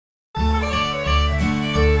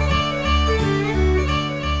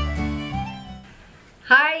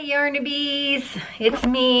Yarnabies, it's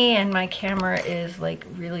me, and my camera is like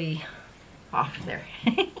really off there.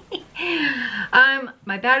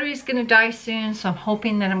 My battery's gonna die soon, so I'm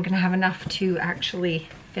hoping that I'm gonna have enough to actually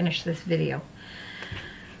finish this video.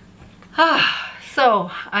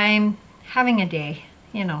 So I'm having a day,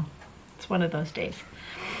 you know, it's one of those days.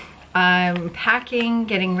 I'm packing,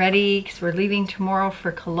 getting ready, because we're leaving tomorrow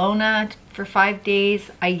for Kelowna for 5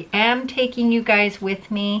 days. I am taking you guys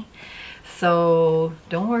with me, so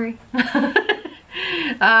don't worry.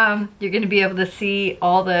 You're going to be able to see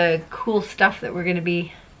all the cool stuff that we're going to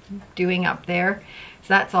be doing up there, so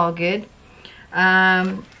that's all good.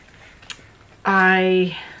 I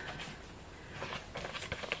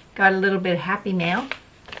got a little bit of happy mail.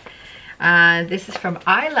 This is from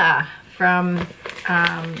Isla from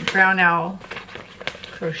Brown Owl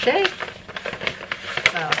Crochet. So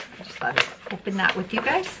I just thought I'd open that with you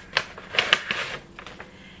guys.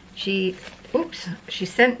 She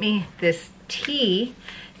sent me this tea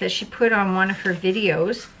that she put on one of her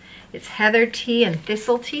videos. It's heather tea and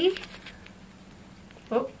thistle tea.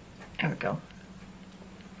 Oh, there we go.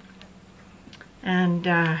 And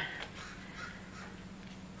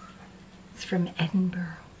it's from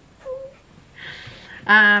Edinburgh.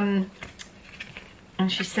 And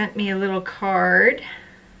she sent me a little card. It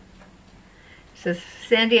says,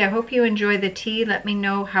 Sandy, I hope you enjoy the tea. Let me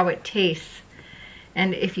know how it tastes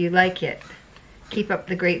and if you like it. Keep up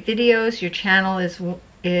the great videos. Your channel is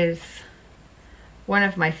one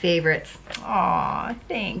of my favorites. Aw,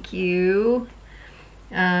 thank you.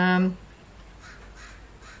 My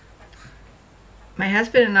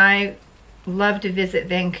husband and I love to visit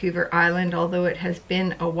Vancouver Island, although it has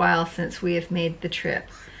been a while since we have made the trip.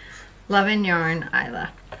 Love and yarn,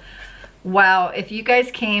 Isla. Wow, if you guys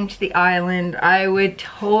came to the island, I would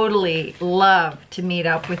totally love to meet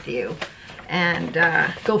up with you and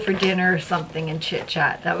go for dinner or something and chit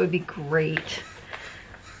chat. That would be great.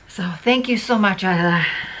 So thank you so much, Isla.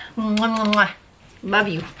 Mwah, mwah, mwah. Love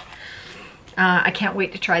you. I can't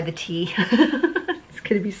wait to try the tea. It's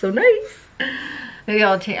gonna be so nice. Maybe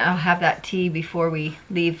I'll have that tea before we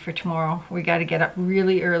leave for tomorrow. We got to get up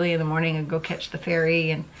really early in the morning and go catch the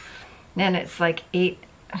ferry, and then it's like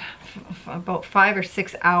about 5 or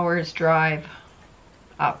 6 hours drive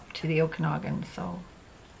up to the Okanagan. So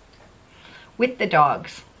with the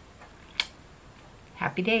dogs,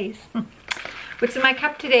 happy days. What's in my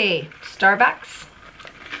cup today? Starbucks,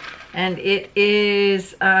 and it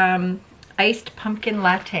is iced pumpkin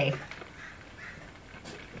latte.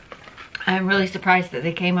 I'm really surprised that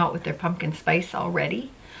they came out with their pumpkin spice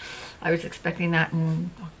already. I was expecting that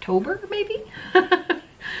in October, maybe.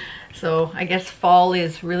 So I guess fall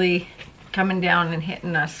is really coming down and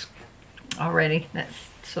hitting us already. That's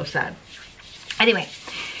so sad. Anyway,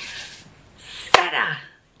 Seta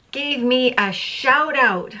gave me a shout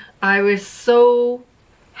out. I was so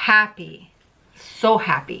happy. So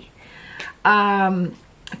happy.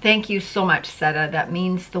 Thank you so much, Seta. That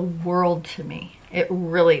means the world to me. It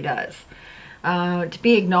really does. To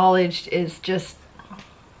be acknowledged is just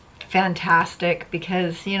fantastic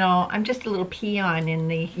because, you know, I'm just a little peon in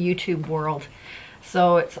the YouTube world.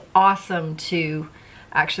 So it's awesome to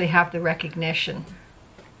actually have the recognition.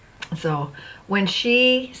 So when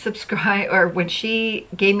she subscribed, or when she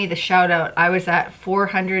gave me the shout out, I was at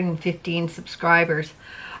 415 subscribers.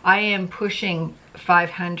 I am pushing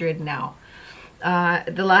 500 now.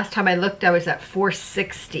 The last time I looked, I was at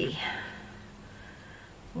 460.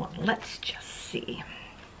 Well, let's just see.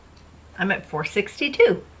 I'm at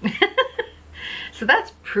 462. So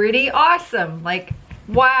that's pretty awesome. Like,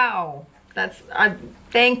 wow. That's,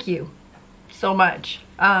 thank you so much.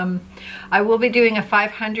 I will be doing a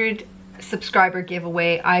 500 subscriber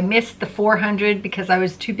giveaway. I missed the 400 because I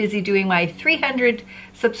was too busy doing my 300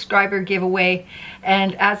 subscriber giveaway.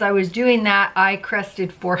 And as I was doing that, I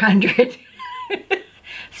crested 400.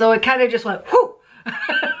 So it kind of just went, whoo.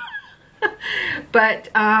 But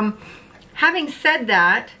having said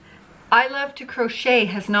that, I Love to Crochet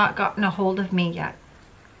has not gotten a hold of me yet.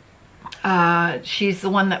 She's the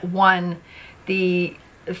one that won the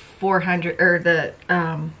 400 or the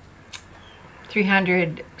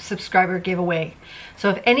 300 subscriber giveaway. So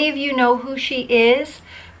if any of you know who she is,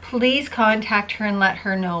 please contact her and let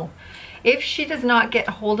her know. If she does not get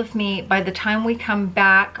a hold of me by the time we come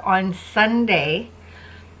back on Sunday,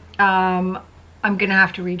 I'm gonna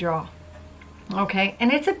have to redraw. Okay,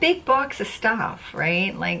 and it's a big box of stuff,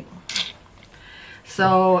 right? Like,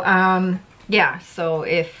 so yeah. So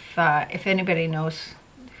if anybody knows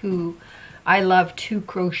who I Love to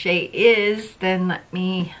Crochet is, then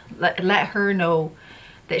let her know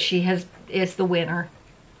that she is the winner,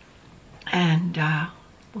 and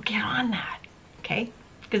we'll get on that. Okay,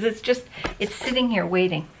 because it's sitting here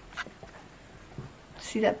waiting.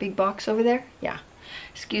 See that big box over there? Yeah.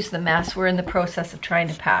 Excuse the mess. We're in the process of trying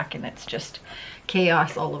to pack and it's just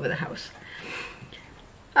chaos all over the house.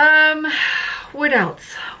 What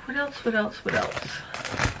else? What else?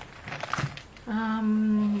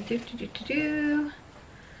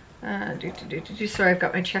 Sorry, I've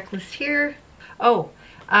got my checklist here. Oh,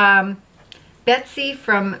 Betsy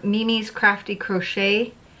from Mimi's Crafty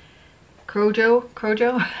Crochet.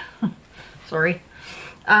 Crojo. Sorry.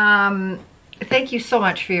 Thank you so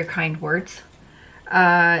much for your kind words.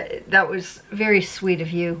 That was very sweet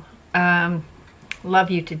of you.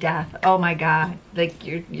 Love you to death. Oh my God, like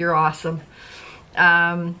you're awesome.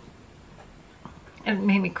 It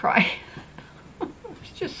made me cry.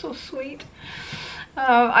 It's just so sweet.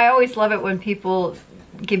 I always love it when people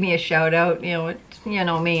give me a shout out. You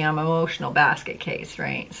know me, I'm an emotional basket case,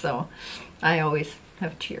 right? So I always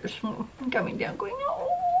have tears coming down going,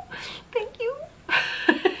 oh, thank you.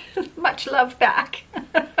 Much love back.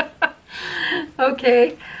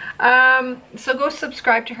 Okay. So go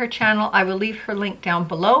subscribe to her channel. I will leave her link down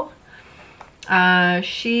below. I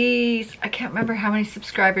can't remember how many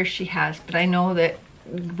subscribers she has, but I know that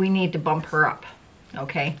we need to bump her up.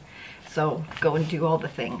 Okay. So go and do all the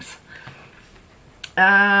things.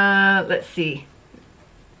 Let's see.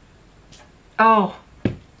 Oh,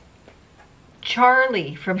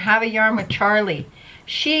 Charlie from Have a Yarn with Charlie.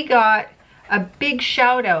 She got a big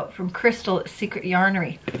shout out from Crystal at Secret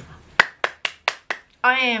Yarnery.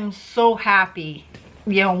 I am so happy.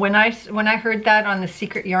 You know, when I heard that on the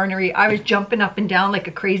Secret Yarnery, I was jumping up and down like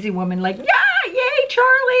a crazy woman, like, yeah, yay,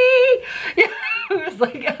 Charlie! Yeah, it was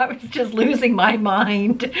like I was just losing my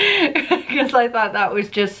mind because I thought that was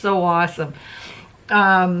just so awesome.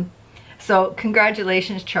 So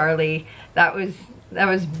congratulations, Charlie. That was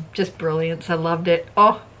just brilliant. I loved it.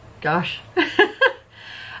 Oh gosh.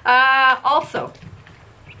 Also,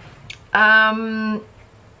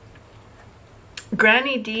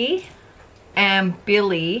 Granny D and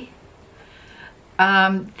Billy,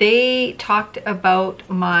 they talked about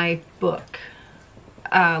my book,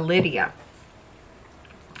 Lydia.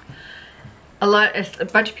 A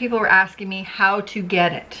bunch of people were asking me how to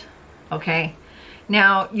get it. Okay,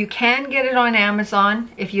 now you can get it on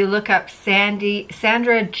Amazon if you look up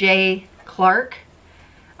Sandra J. Clark,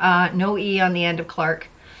 no E on the end of Clark,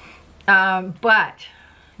 but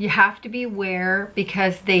you have to beware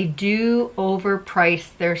because they do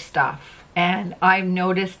overprice their stuff, and I've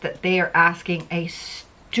noticed that they are asking a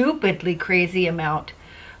stupidly crazy amount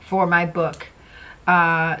for my book,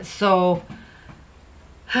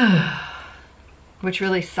 which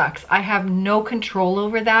really sucks. I have no control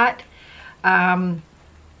over that.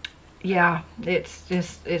 Yeah,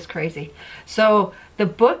 it's crazy. So the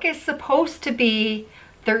book is supposed to be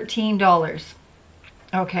 $13.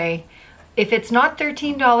 Okay, if it's not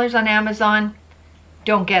 $13 on Amazon,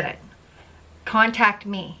 don't get it. Contact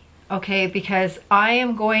me, okay, because I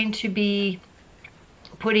am going to be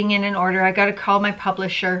putting in an order. I got to call my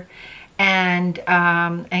publisher and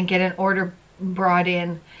get an order brought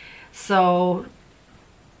in. So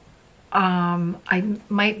I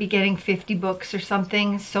might be getting 50 books or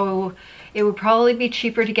something, so it would probably be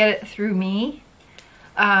cheaper to get it through me.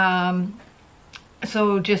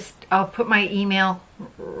 So just, I'll put my email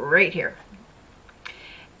right here,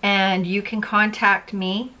 and you can contact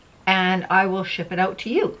me and I will ship it out to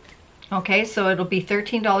you. Okay, so it'll be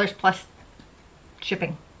 $13 plus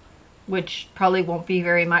shipping, which probably won't be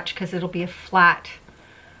very much because it'll be a flat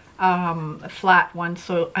one,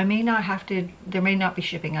 so I may not have to, there may not be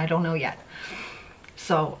shipping, I don't know yet.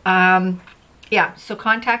 So yeah, so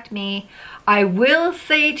contact me. I will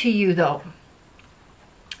say to you though,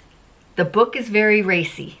 the book is very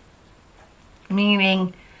racy,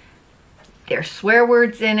 meaning there's swear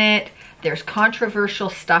words in it, there's controversial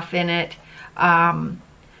stuff in it,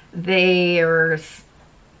 there's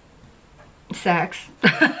sex.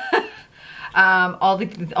 All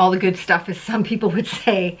the good stuff, as some people would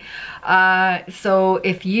say. So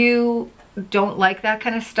if you don't like that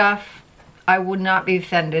kind of stuff, I would not be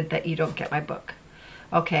offended that you don't get my book.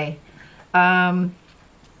 Okay.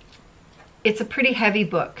 It's a pretty heavy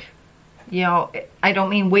book. You know, I don't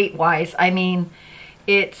mean weight-wise. I mean,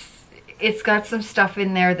 it's got some stuff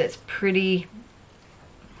in there that's pretty,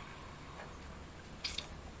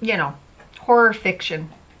 you know, horror fiction,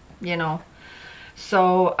 you know.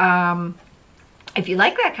 So, if you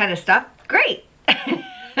like that kind of stuff, great.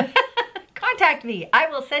 Contact me. I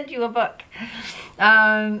will send you a book.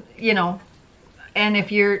 You know, and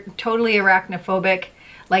if you're totally arachnophobic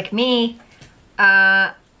like me,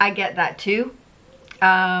 I get that too.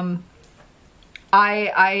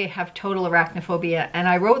 I have total arachnophobia, and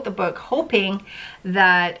I wrote the book hoping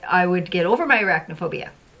that I would get over my arachnophobia.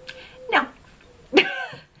 No,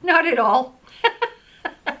 not at all.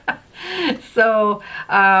 So,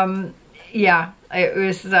 yeah,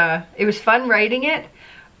 it was fun writing it,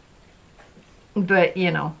 but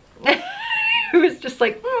you know, it was just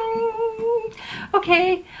like,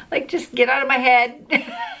 okay, like just get out of my head.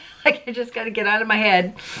 Like I just got to get out of my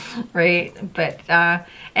head, right? But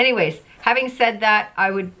anyways, having said that,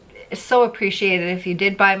 I would so appreciate it if you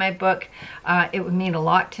did buy my book. It would mean a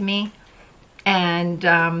lot to me. And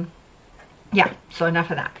yeah, so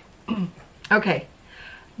enough of that. Okay,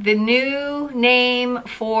 the new name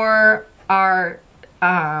for our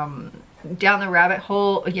down the rabbit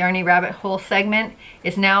hole, Yarny Rabbit Hole segment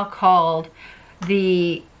is now called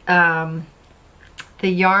the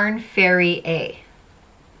Yarn Fairy A.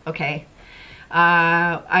 Okay,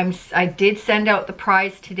 I did send out the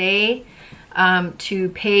prize today to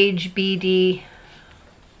Paige BD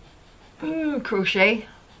Crochet.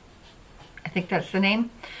 I think that's the name.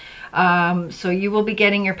 So you will be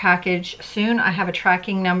getting your package soon. I have a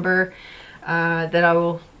tracking number that I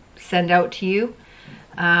will send out to you.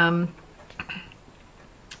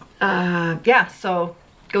 Yeah, so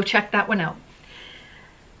go check that one out.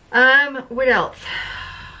 What else?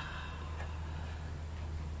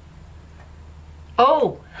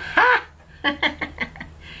 Oh, ha!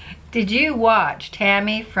 Did you watch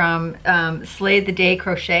Tammy from Slay the Day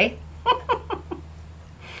Crochet?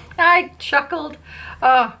 I chuckled.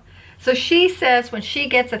 Oh, so she says when she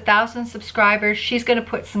gets 1,000 subscribers, she's going to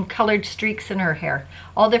put some colored streaks in her hair.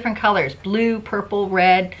 All different colors, blue, purple,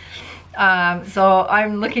 red. So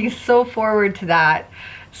I'm looking so forward to that.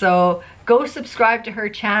 So go subscribe to her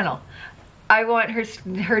channel. I want her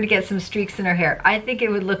to get some streaks in her hair. I think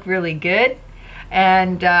it would look really good.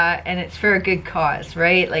 And it's for a good cause,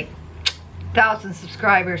 right? Like 1,000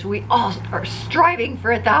 subscribers. We all are striving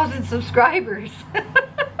for 1,000 subscribers.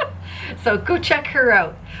 So go check her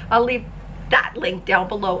out. I'll leave that link down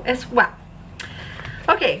below as well.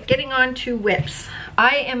 Okay, getting on to WIPs.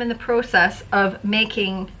 I am in the process of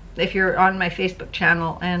making, if you're on my Facebook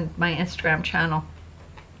channel and my Instagram channel,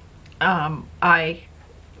 I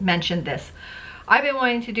mentioned this. I've been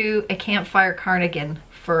wanting to do a campfire cardigan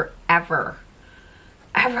forever.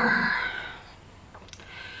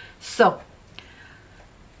 So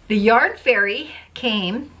the Yarn Fairy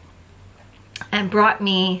came and brought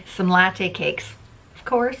me some latte cakes, of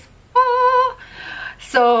course. Oh.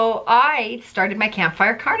 So I started my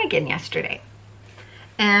campfire cardigan yesterday,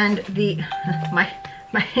 and the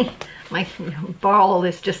my ball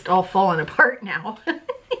is just all falling apart now.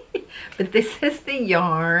 But this is the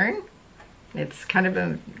yarn. It's kind of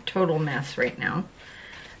a total mess right now.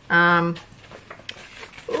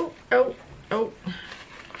 Oh,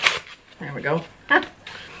 there we go.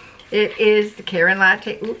 It is the Karen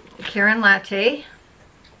Latte. Ooh, Karen Latte.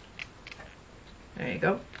 There you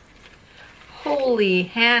go. Holy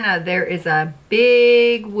Hannah, there is a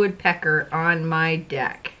big woodpecker on my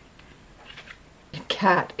deck. The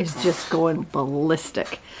cat is just going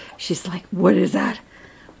ballistic. She's like, what is that?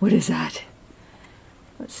 What is that?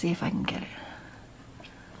 Let's see if I can get it.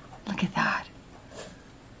 Look at that.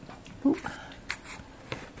 Ooh.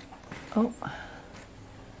 Oh.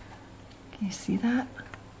 Can you see that?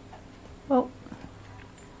 Oh.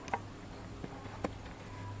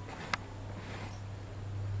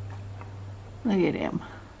 Look at him.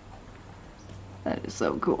 That is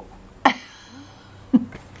so cool.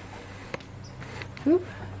 Oop.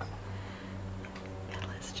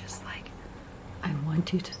 Bella's just like, I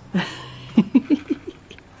want it.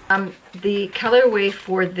 The colorway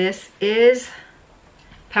for this is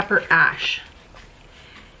Pepper Ash.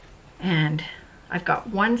 And I've got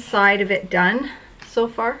one side of it done so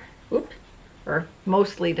far. Oop. Or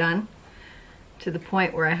mostly done, to the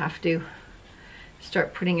point where I have to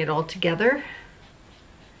start putting it all together.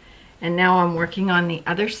 And now I'm working on the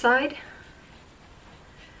other side.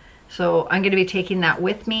 So I'm going to be taking that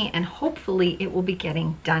with me, and hopefully it will be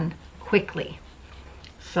getting done quickly.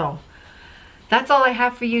 So that's all I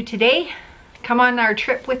have for you today. Come on our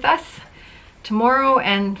trip with us tomorrow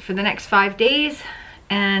and for the next 5 days,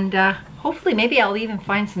 and hopefully maybe I'll even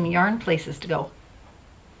find some yarn places to go.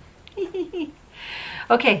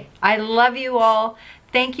 Okay, I love you all.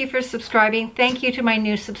 Thank you for subscribing. Thank you to my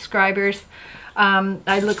new subscribers.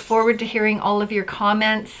 I look forward to hearing all of your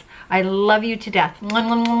comments. I love you to death. Mwah,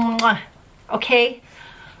 mwah, mwah, mwah. Okay,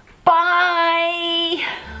 bye.